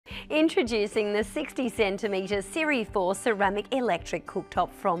Introducing the 60cm Serie 4 ceramic electric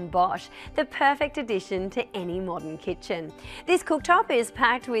cooktop from Bosch, the perfect addition to any modern kitchen. This cooktop is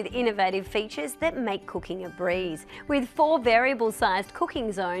packed with innovative features that make cooking a breeze. With 4 variable-sized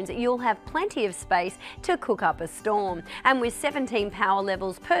cooking zones, you'll have plenty of space to cook up a storm. And with 17 power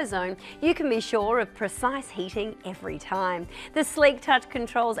levels per zone, you can be sure of precise heating every time. The sleek touch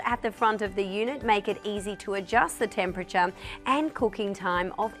controls at the front of the unit make it easy to adjust the temperature and cooking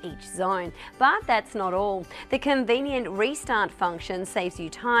time of each zone. But that's not all. The convenient restart function saves you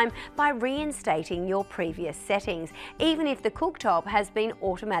time by reinstating your previous settings, even if the cooktop has been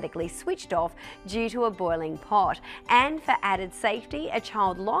automatically switched off due to a boiling pot. And for added safety, a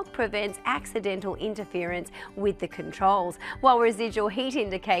child lock prevents accidental interference with the controls, while residual heat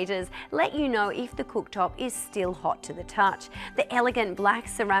indicators let you know if the cooktop is still hot to the touch. The elegant black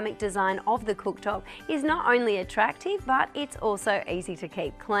ceramic design of the cooktop is not only attractive, but it's also easy to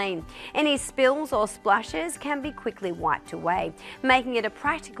keep clean. Any spills or splashes can be quickly wiped away, making it a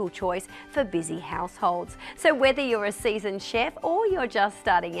practical choice for busy households. So whether you're a seasoned chef or you're just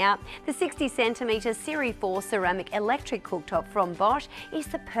starting out, the 60cm Serie 4 ceramic electric cooktop from Bosch is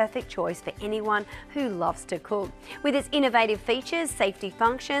the perfect choice for anyone who loves to cook. With its innovative features, safety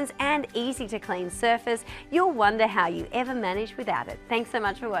functions and easy to clean surface, you'll wonder how you ever managed without it. Thanks so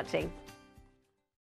much for watching.